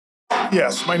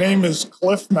Yes, my name is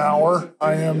Cliff Maurer.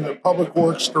 I am the Public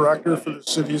Works Director for the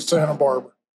City of Santa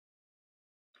Barbara.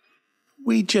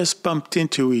 We just bumped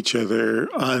into each other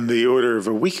on the order of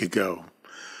a week ago,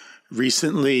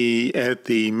 recently at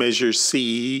the Measure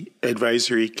C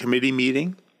Advisory Committee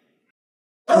meeting.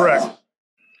 Correct.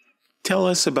 Tell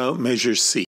us about Measure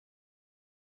C.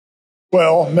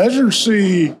 Well, Measure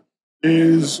C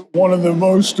is one of the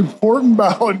most important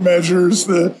ballot measures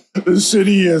that the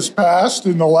city has passed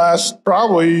in the last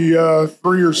probably 3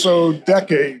 or so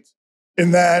decades, in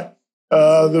that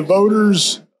the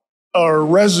voters or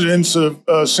residents of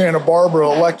Santa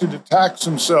Barbara elected to tax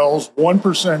themselves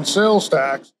 1% sales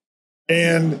tax,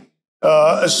 and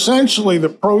essentially the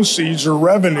proceeds or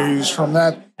revenues from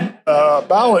that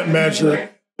ballot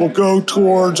measure will go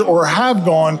towards or have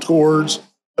gone towards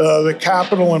the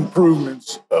capital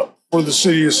improvements for the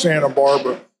city of Santa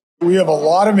Barbara. We have a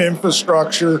lot of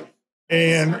infrastructure,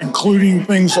 and including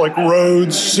things like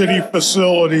roads, city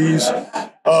facilities.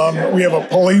 We have a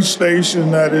police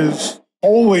station that is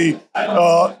wholly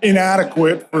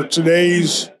inadequate for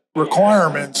today's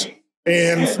requirements.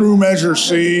 And through Measure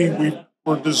C,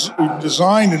 we've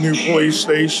designed a new police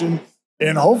station,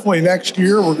 and hopefully next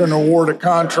year we're going to award a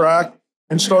contract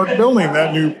and start building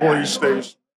that new police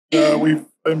station. We've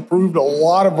improved a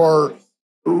lot of our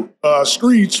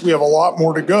streets. We have a lot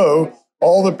more to go.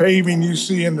 All the paving you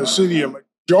see in the city, a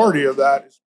majority of that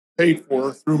is paid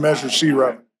for through Measure C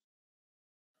revenue.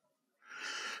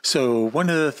 So one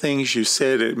of the things you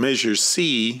said at Measure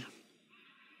C,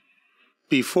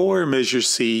 before Measure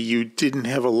C, you didn't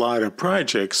have a lot of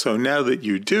projects. So now that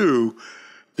you do,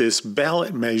 this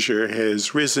ballot measure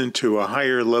has risen to a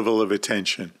higher level of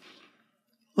attention.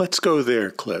 Let's go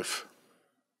there, Cliff.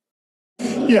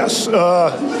 Yes,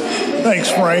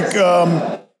 thanks, Frank.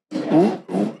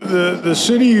 The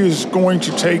city is going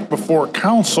to take before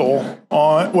council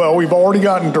we've already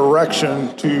gotten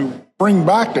direction to bring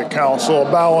back to council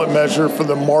a ballot measure for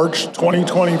the March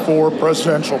 2024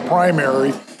 presidential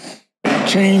primary, a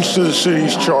change to the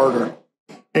city's charter.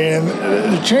 And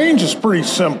the change is pretty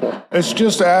simple. It's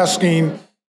just asking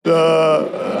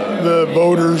the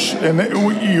voters, and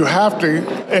you have to,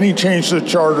 any change to the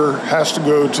charter has to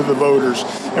go to the voters.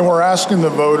 And we're asking the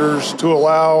voters to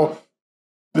allow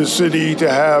the city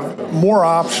to have more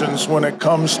options when it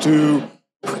comes to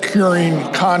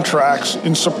procuring contracts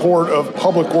in support of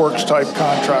public works type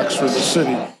contracts for the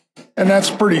city. And that's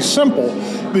pretty simple.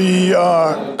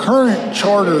 The current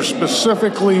charter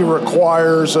specifically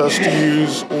requires us to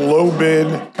use low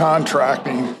bid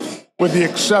contracting, with the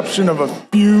exception of a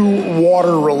few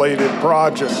water-related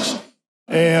projects.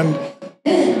 And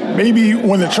maybe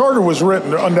when the charter was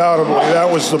written, undoubtedly,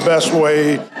 that was the best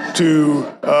way to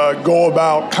go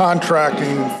about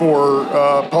contracting for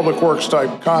public works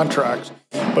type contracts.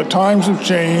 But times have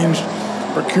changed,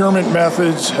 procurement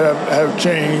methods have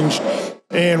changed,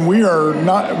 and we,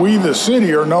 the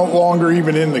city, are no longer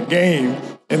even in the game,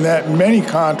 in that many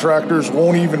contractors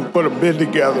won't even put a bid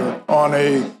together on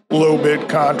a low bid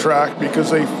contract because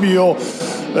they feel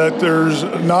that there's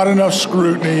not enough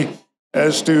scrutiny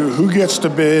as to who gets to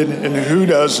bid and who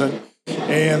doesn't,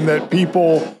 and that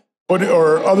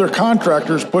other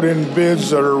contractors put in bids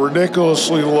that are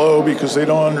ridiculously low because they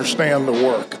don't understand the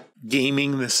work.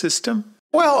 Gaming the system?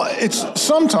 Well,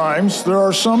 sometimes there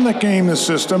are some that game the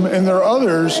system, and there are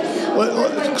others.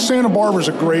 Santa Barbara is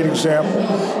a great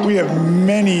example. We have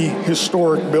many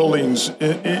historic buildings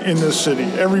in this city.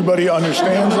 Everybody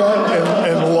understands that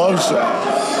and loves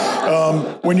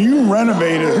that. When you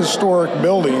renovate a historic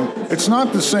building, it's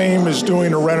not the same as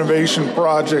doing a renovation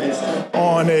project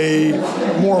on a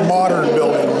more modern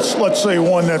building. Let's say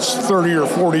one that's 30 or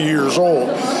 40 years old.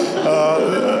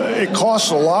 It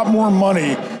costs a lot more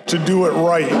money to do it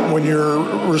right when you're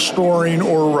restoring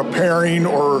or repairing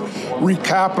or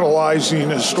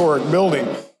recapitalizing a historic building.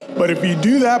 But if you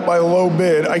do that by low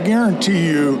bid, I guarantee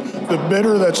you the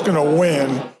bidder that's going to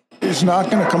win is not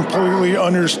going to completely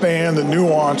understand the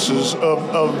nuances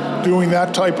of doing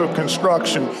that type of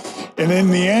construction. And in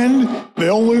the end,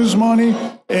 they'll lose money,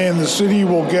 and the city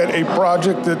will get a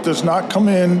project that does not come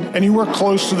in anywhere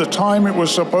close to the time it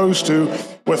was supposed to,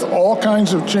 with all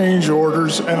kinds of change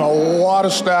orders and a lot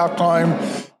of staff time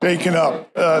taken up.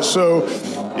 So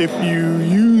if you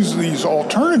use these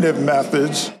alternative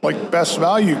methods, like best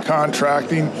value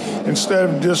contracting, instead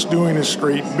of just doing a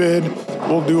straight bid,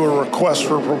 we'll do a request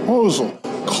for proposal.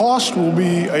 Cost will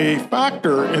be a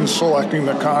factor in selecting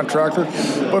the contractor,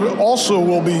 but it also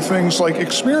will be things like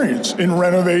experience in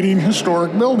renovating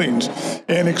historic buildings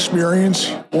and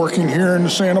experience working here in the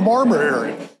Santa Barbara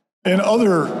area, and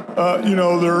other,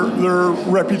 their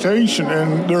reputation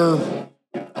and their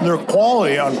their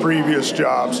quality on previous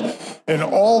jobs. And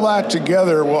all that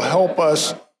together will help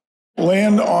us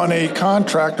land on a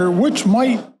contractor which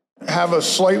might have a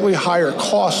slightly higher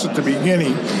cost at the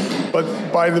beginning,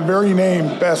 but by the very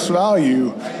name Best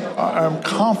Value, I'm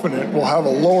confident we'll have a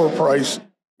lower price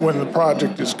when the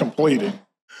project is completed.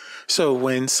 So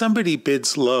when somebody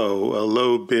bids low, a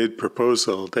low bid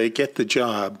proposal, they get the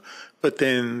job, but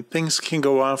then things can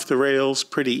go off the rails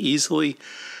pretty easily.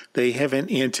 They haven't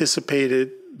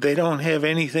anticipated, they don't have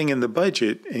anything in the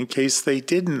budget in case they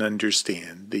didn't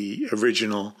understand the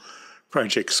original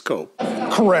project scope.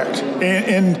 Correct.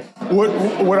 And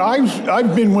what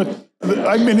I've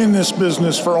been in this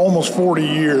business for almost 40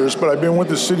 years, but I've been with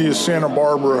the city of Santa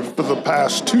Barbara for the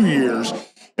past 2 years.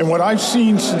 And what I've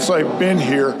seen since I've been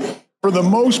here, for the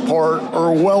most part,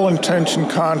 are well-intentioned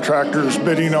contractors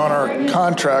bidding on our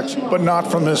contracts, but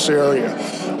not from this area.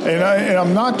 And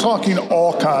I'm not talking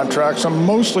all contracts. I'm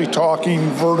mostly talking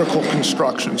vertical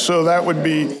construction. So that would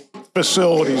be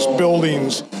facilities,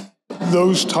 buildings,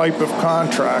 those type of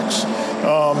contracts.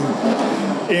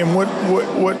 And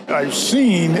what I've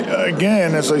seen,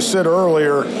 again, as I said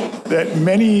earlier, that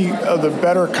many of the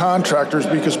better contractors,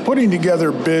 because putting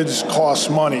together bids costs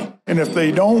money, and if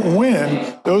they don't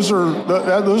win, those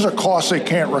are costs they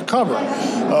can't recover,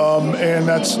 and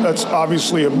that's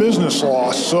obviously a business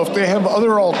loss. So if they have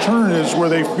other alternatives where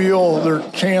they feel their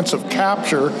chance of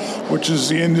capture, which is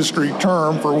the industry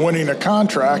term for winning a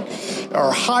contract,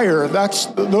 are higher,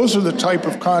 those are the type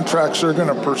of contracts they're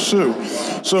going to pursue.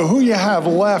 So who you have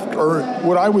left are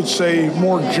what I would say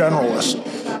more generalists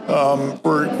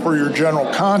for your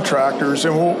general contractors.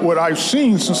 And what I've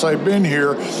seen since I've been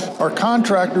here are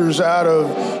contractors out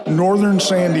of northern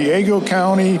San Diego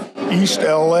County, East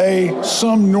LA,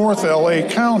 some North LA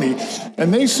County,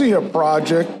 and they see a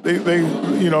project. They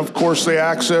of course, they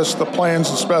access the plans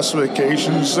and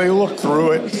specifications. They look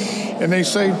through it, and they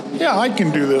say, "Yeah, I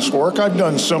can do this work. I've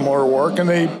done similar work." And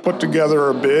they put together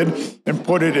a bid and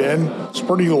put it in. It's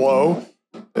pretty low.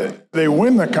 They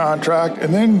win the contract,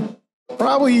 and then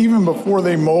probably even before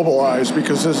they mobilize,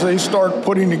 because as they start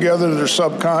putting together their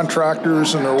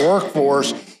subcontractors and their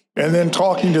workforce, and then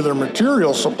talking to their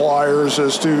material suppliers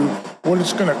as to what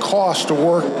it's going to cost to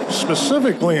work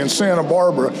specifically in Santa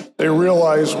Barbara, they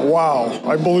realize, wow,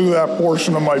 I blew that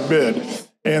portion of my bid.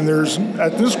 And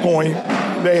at this point,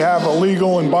 they have a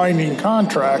legal and binding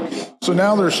contract, so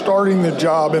now they're starting the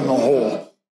job in the hole.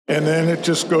 And then it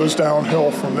just goes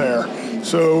downhill from there.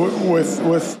 So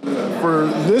for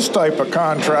this type of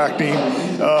contracting,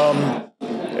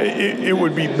 it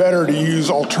would be better to use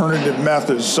alternative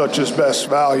methods such as Best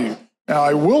Value. Now,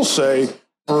 I will say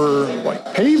for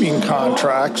like paving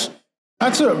contracts,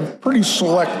 that's a pretty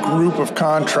select group of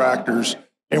contractors,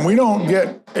 and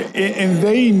and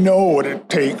they know what it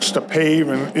takes to pave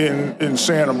in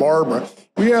Santa Barbara.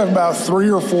 We have about 3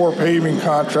 or 4 paving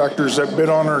contractors that bid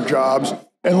on our jobs.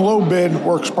 And low bid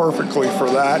works perfectly for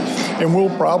that. And we'll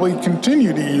probably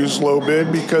continue to use low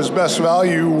bid because Best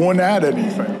Value won't add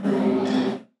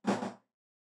anything.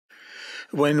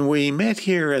 When we met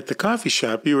here at the coffee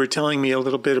shop, you were telling me a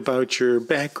little bit about your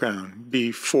background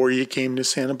before you came to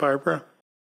Santa Barbara.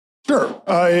 Sure.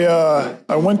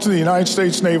 I went to the United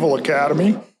States Naval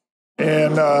Academy,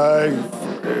 and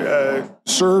I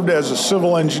served as a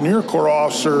Civil Engineer Corps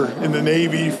officer in the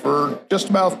Navy for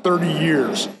just about 30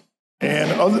 years.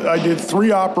 And I did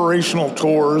 3 operational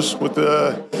tours with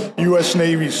the U.S.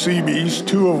 Navy Seabees,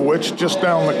 2 of which just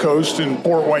down the coast in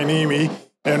Port Hueneme,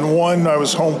 and 1 I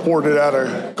was home ported out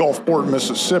of Gulfport,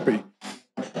 Mississippi.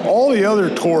 All the other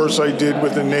tours I did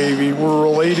with the Navy were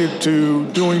related to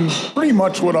doing pretty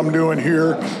much what I'm doing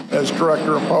here as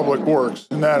Director of Public Works,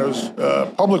 and that is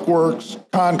public works,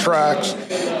 contracts,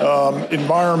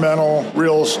 environmental,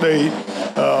 real estate,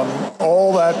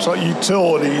 all that,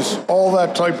 utilities, all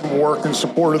that type of work in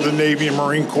support of the Navy and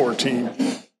Marine Corps team.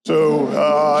 So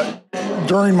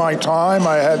during my time,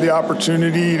 I had the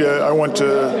opportunity I went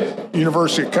to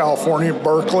University of California,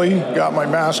 Berkeley, got my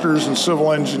master's in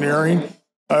civil engineering.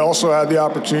 I also had the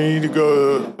opportunity to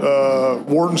go to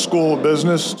Wharton School of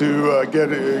Business to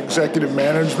get executive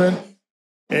management.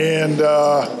 And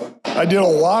I did a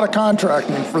lot of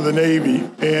contracting for the Navy,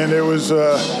 and it was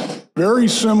very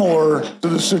similar to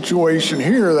the situation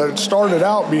here, that it started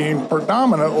out being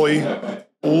predominantly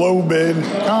low bid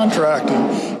contracting.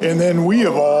 And then we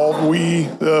evolved,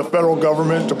 the federal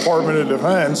government, Department of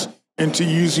Defense, into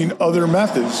using other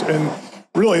methods. And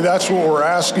really that's what we're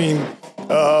asking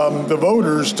the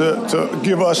voters to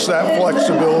give us that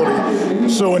flexibility.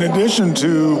 So in addition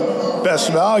to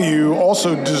best value,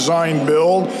 also design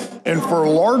build, and for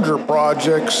larger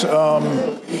projects,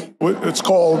 it's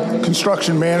called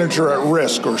construction manager at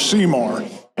risk, or CMAR.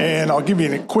 And I'll give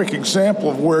you a quick example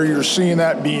of where you're seeing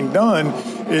that being done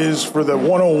is for the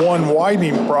 101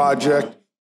 widening project.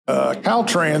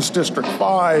 Caltrans District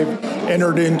 5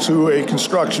 entered into a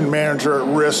construction manager at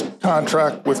risk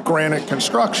contract with Granite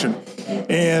Construction.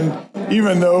 And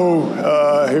even though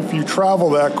if you travel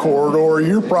that corridor,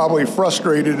 you're probably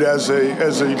frustrated as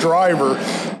a driver,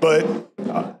 but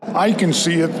I can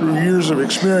see it through years of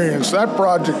experience. That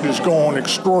project is going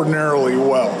extraordinarily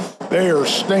well. They are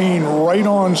staying right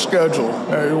on schedule.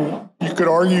 You could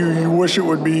argue you wish it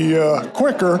would be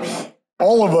quicker.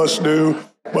 All of us do.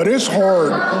 But it's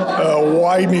hard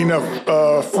widening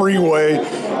a freeway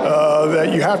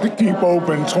that you have to keep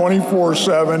open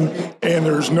 24/7, and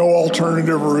there's no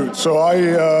alternative route. So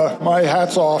my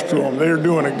hat's off to them. They're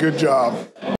doing a good job.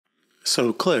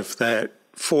 So, Cliff, that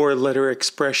four-letter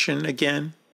expression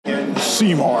again?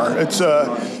 CMAR. It's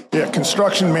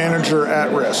construction manager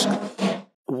at risk.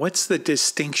 What's the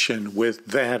distinction with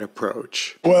that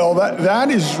approach? Well, that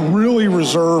is really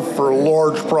reserved for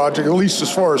large projects, at least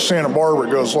as far as Santa Barbara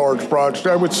goes, large project.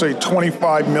 I would say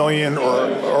 25 million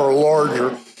or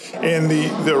larger. And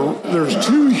there's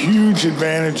two huge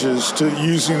advantages to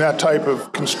using that type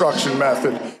of construction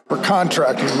method or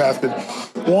contracting method.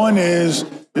 One is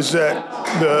that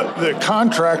the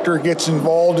contractor gets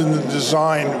involved in the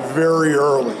design very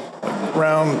early,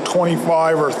 around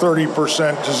 25 or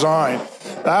 30% design.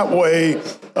 That way,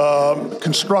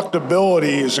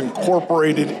 constructability is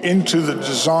incorporated into the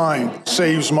design,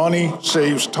 saves money,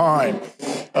 saves time.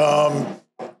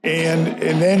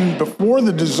 And then before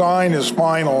the design is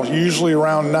final, usually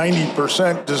around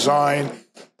 90% design,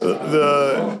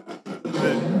 the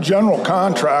general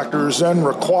contractor is then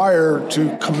required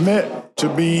to commit to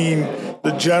being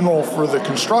the general for the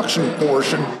construction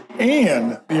portion.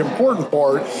 And the important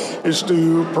part is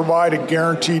to provide a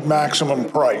guaranteed maximum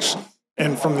price.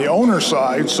 And from the owner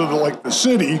side, so that like the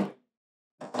city,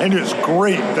 it is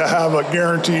great to have a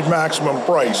guaranteed maximum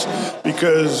price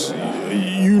because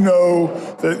you know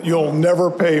that you'll never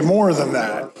pay more than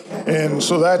that. And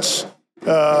so that's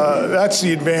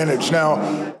the advantage. Now,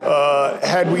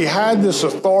 had we had this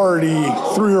authority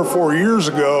 3 or 4 years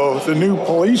ago, the new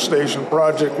police station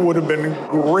project would have been a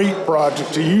great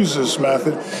project to use this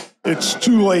method. It's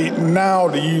too late now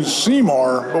to use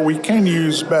CMAR, but we can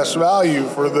use best value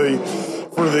for the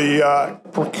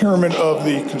procurement of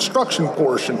the construction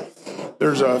portion.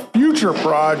 There's a future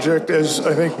project, as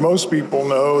I think most people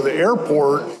know, the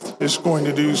airport is going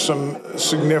to do some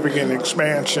significant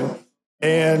expansion.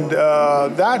 And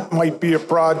that might be a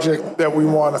project that we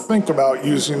want to think about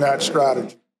using that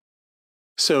strategy.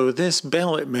 So this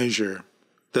ballot measure,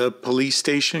 the police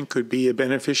station could be a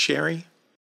beneficiary?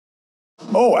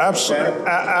 Oh, absolutely.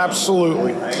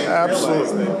 Absolutely.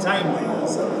 Absolutely. The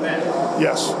timeliness of that.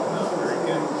 Yes.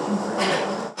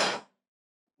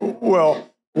 Well,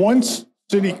 once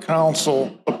City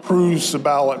Council approves the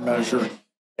ballot measure,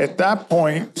 at that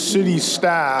point, city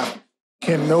staff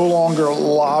can no longer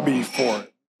lobby for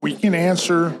it. We can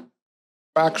answer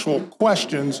factual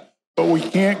questions, but we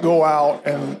can't go out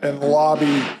and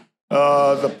lobby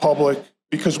the public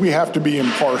because we have to be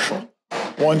impartial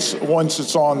once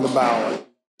it's on the ballot.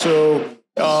 So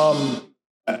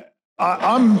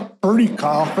I'm pretty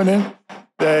confident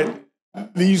that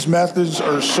these methods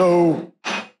are so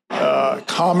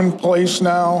commonplace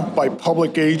now by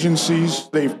public agencies.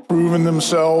 They've proven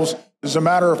themselves. As a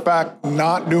matter of fact,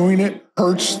 not doing it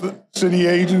hurts the city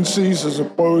agencies as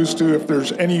opposed to if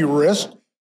there's any risk.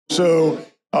 So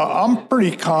I'm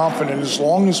pretty confident as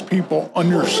long as people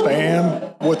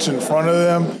understand what's in front of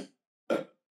them,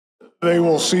 they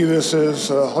will see this as,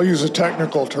 I'll use a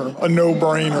technical term, a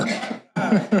no-brainer.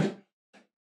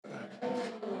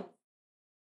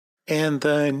 And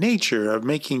the nature of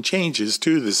making changes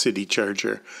to the city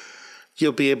charger,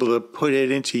 you'll be able to put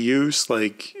it into use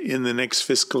like in the next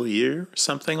fiscal year,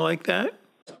 something like that?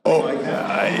 Oh,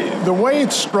 the way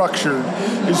it's structured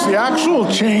is the actual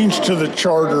change to the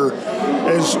charter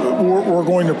as we're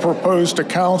going to propose to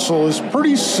council is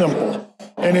pretty simple.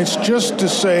 And it's just to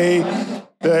say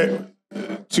that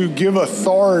to give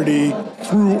authority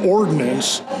through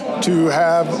ordinance to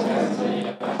have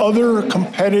other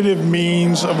competitive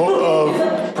means of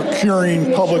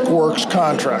procuring public works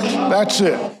contracts. That's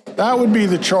it. That would be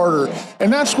the charter.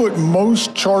 And that's what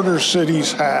most charter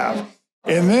cities have.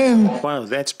 And then... Wow,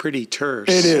 that's pretty terse.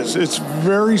 It is. It's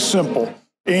very simple.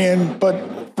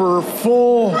 But for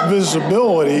full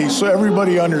visibility, so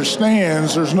everybody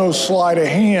understands there's no sleight of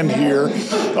hand here,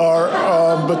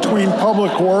 between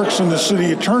Public Works and the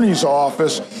City Attorney's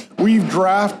Office, we've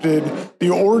drafted the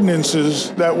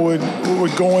ordinances that would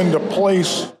go into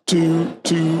place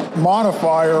to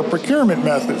modify our procurement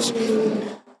methods.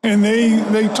 And they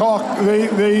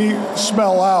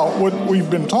spell out what we've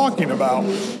been talking about.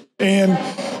 And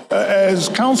as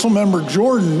Councilmember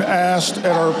Jordan asked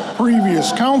at our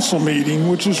previous council meeting,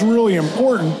 which is really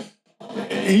important,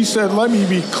 he said, let me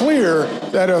be clear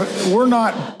that we're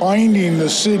not binding the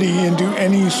city into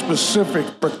any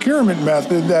specific procurement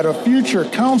method, that a future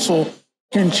council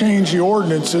can change the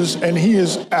ordinances, and he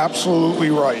is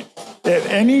absolutely right. At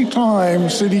any time,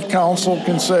 city council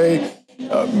can say,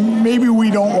 maybe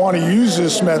we don't want to use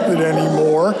this method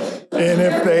anymore. And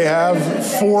if they have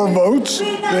 4 votes,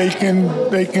 they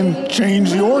can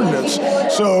change the ordinance.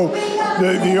 So,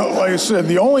 like I said,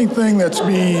 the only thing that's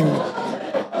being,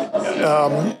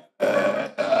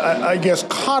 I guess,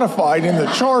 codified in the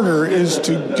charter is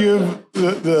to give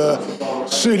the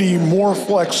city more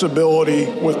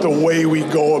flexibility with the way we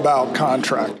go about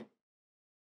contracting.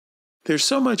 There's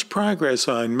so much progress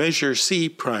on Measure C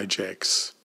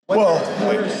projects. Well,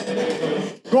 I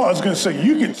was going to say,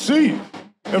 you can see.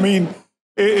 I mean,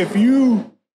 if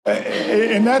you,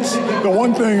 and that's the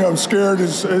one thing I'm scared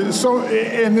is,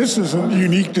 and this isn't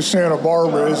unique to Santa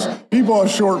Barbara, is people have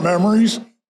short memories.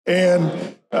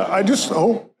 And I just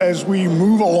hope as we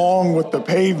move along with the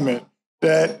pavement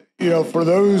that, for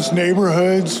those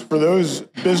neighborhoods, for those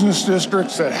business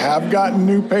districts that have gotten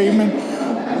new pavement,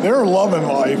 they're loving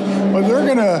life, but they're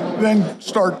going to then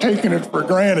start taking it for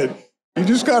granted. You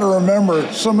just got to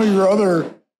remember some of your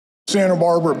other Santa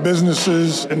Barbara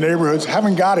businesses and neighborhoods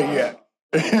haven't got it yet.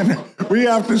 And we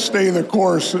have to stay the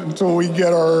course until we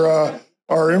get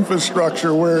our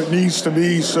infrastructure where it needs to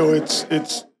be, so it's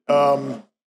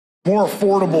more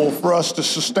affordable for us to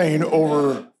sustain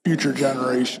over future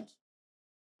generations.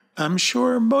 I'm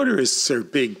sure motorists are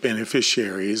big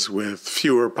beneficiaries with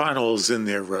fewer potholes in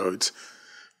their roads,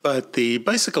 but the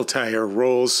bicycle tire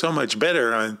rolls so much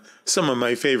better on some of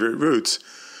my favorite routes.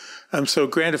 I'm so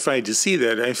gratified to see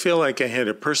that. I feel like I had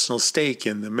a personal stake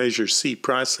in the Measure C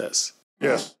process.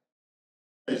 Yes.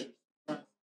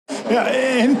 Yeah,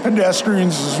 and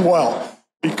pedestrians as well.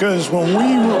 Because when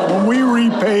we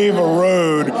repave a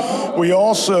road, we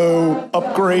also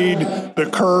upgrade the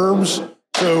curbs.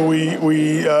 So we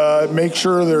make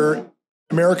sure they're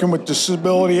American with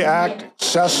Disability Act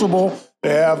accessible.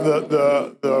 They have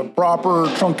the proper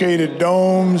truncated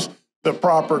domes, the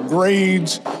proper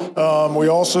grades. We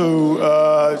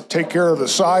also take care of the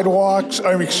sidewalks,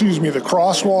 the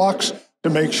crosswalks, to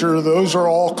make sure those are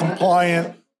all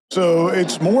compliant. So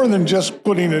it's more than just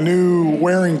putting a new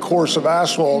wearing course of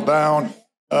asphalt down.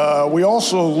 We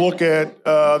also look at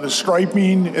the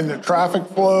striping and the traffic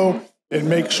flow and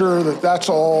make sure that that's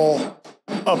all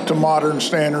up to modern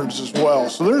standards as well.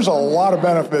 So there's a lot of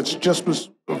benefits just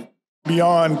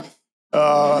beyond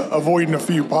avoiding a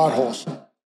few potholes.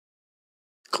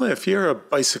 Cliff, you're a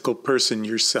bicycle person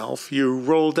yourself. You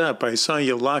rolled up. I saw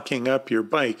you locking up your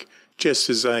bike just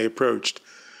as I approached.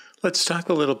 Let's talk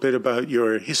a little bit about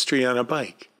your history on a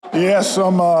bike. Yes,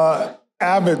 I'm an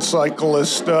avid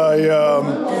cyclist.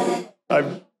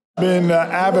 I've been an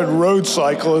avid road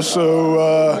cyclist.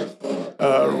 So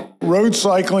road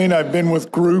cycling, I've been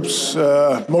with groups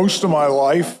most of my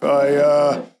life.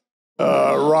 I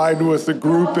ride with a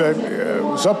group that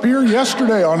was up here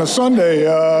yesterday on a Sunday.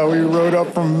 We rode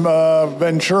up from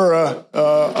Ventura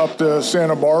up to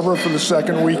Santa Barbara for the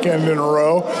second weekend in a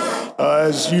row.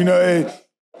 As you know,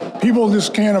 people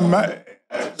just can't imagine.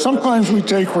 Sometimes we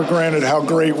take for granted how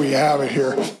great we have it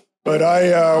here. But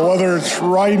whether it's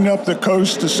riding up the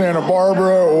coast to Santa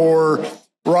Barbara or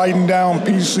riding down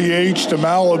PCH to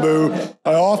Malibu,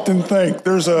 I often think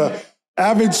there's a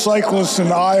avid cyclist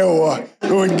in Iowa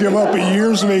who would give up a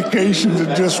year's vacation to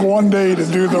just one day to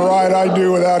do the ride I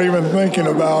do without even thinking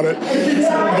about it.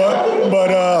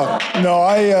 No,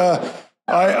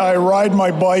 I ride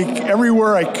my bike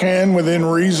everywhere I can within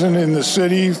reason in the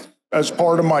city as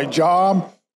part of my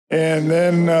job. And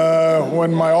then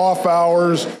when my off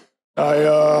hours,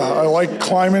 I like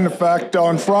climbing. In fact,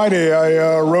 on Friday,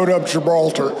 I rode up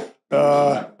Gibraltar,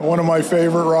 one of my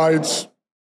favorite rides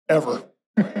ever.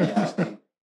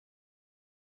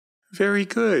 Very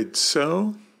good.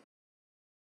 So,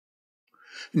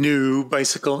 new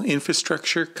bicycle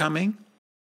infrastructure coming?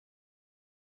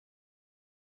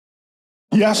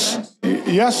 Yes,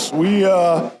 we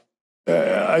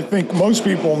I think most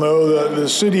people know that the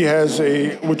city has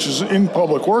which is in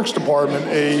Public Works Department,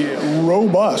 a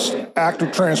robust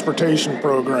active transportation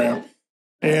program.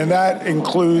 And that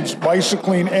includes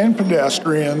bicycling and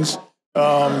pedestrians.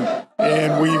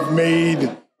 And we've made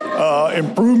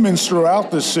improvements throughout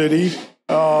the city,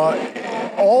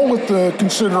 all with the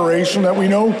consideration that we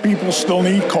know people still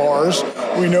need cars.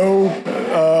 We know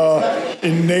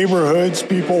in neighborhoods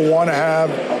people want to have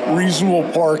reasonable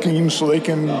parking so they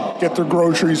can get their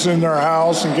groceries in their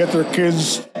house and get their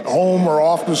kids home or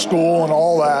off to school and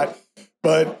all that.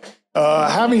 But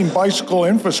having bicycle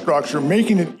infrastructure,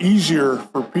 making it easier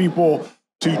for people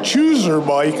to choose their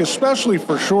bike, especially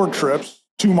for short trips,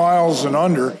 2 miles and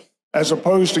under, as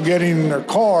opposed to getting in their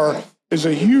car, is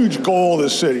a huge goal of the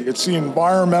city. It's the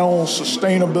environmental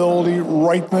sustainability,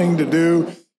 right thing to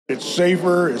do. It's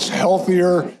safer, it's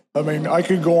healthier. I mean, I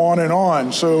could go on and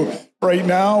on. So right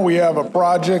now we have a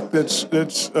project that's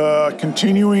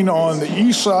continuing on the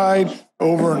east side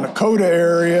over in the Coda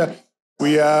area.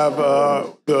 We have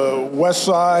the West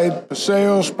Side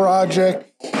Paseos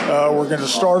project. We're going to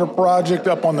start a project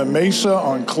up on the Mesa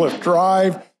on Cliff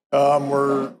Drive.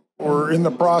 We're in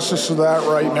the process of that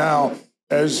right now.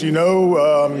 As you know,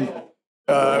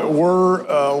 we're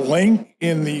a link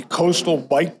in the coastal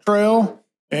bike trail,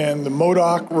 and the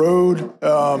Modoc Road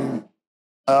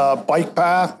bike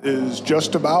path is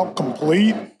just about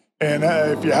complete. And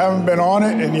if you haven't been on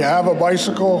it and you have a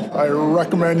bicycle, I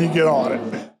recommend you get on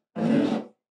it.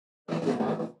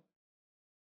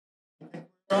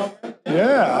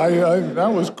 Yeah,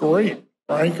 that was great,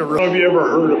 Frank. Have you ever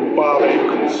heard of Bob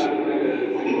Engels?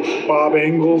 Bob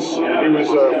Engels, he was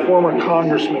a former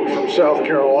congressman from South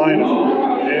Carolina,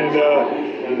 and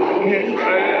I think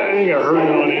I heard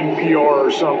it on NPR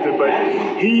or something, but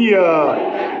he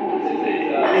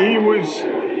was a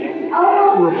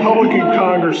Republican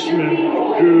congressman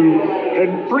who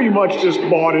had pretty much just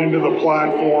bought into the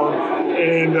platform,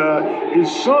 and his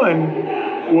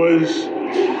son was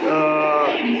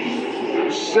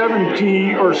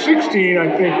 17 or 16,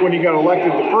 I think, when he got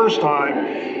elected the first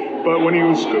time. But when he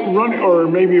was running, or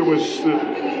maybe it was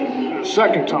the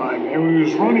second time, and when he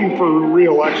was running for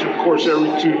re-election, of course, every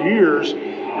 2 years,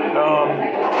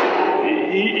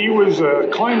 he was a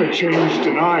climate change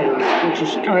denier, which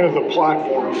is kind of the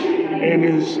platform. And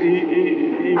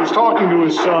he was talking to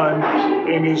his son,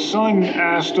 and his son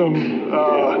asked him,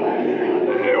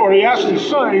 or he asked his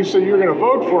son, he said, "You're going to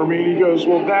vote for me?" And he goes,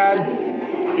 "Well, Dad,"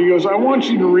 he goes, "I want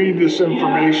you to read this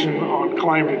information on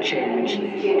climate change,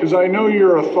 because I know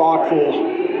you're a thoughtful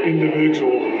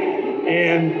individual.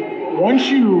 And once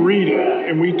you read it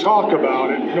and we talk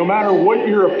about it, no matter what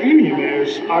your opinion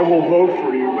is, I will vote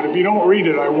for you. But if you don't read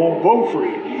it, I won't vote for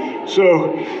you."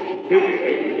 So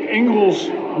Engels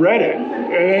read it,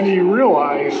 and then he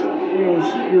realized, he goes,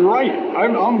 "You're right.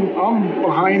 I'm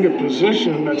behind a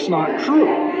position that's not true,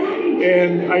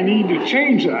 and I need to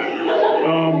change that."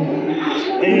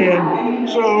 And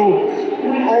so,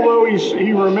 although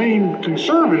he remained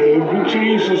conservative, he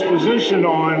changed his position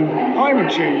on climate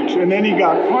change, and then he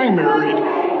got primaried,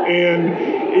 and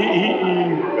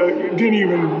he didn't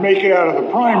even make it out of the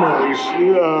primaries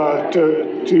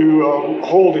to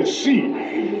hold his seat.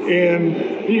 And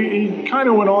he kind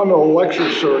of went on the lecture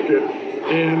circuit,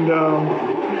 and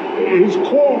his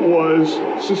quote was,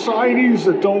 "Societies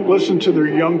that don't listen to their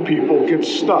young people get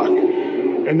stuck,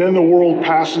 and then the world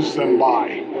passes them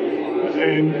by."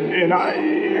 And I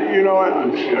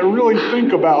really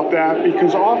think about that,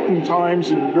 because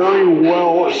oftentimes in very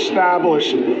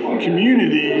well-established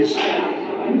communities,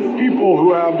 people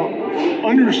who have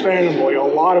understandably a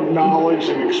lot of knowledge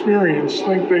and experience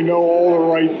think they know all the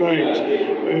right things,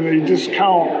 and they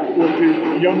discount what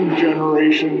the young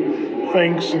generation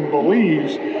thinks and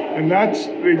believes, and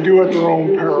they do at their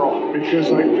own peril,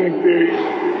 because I think the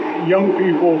young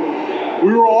people,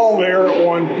 we were all there at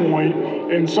one point,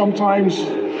 and sometimes,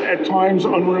 at times,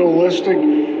 unrealistic,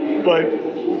 but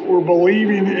we're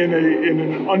believing in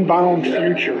an unbound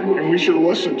future, and we should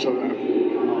listen to them.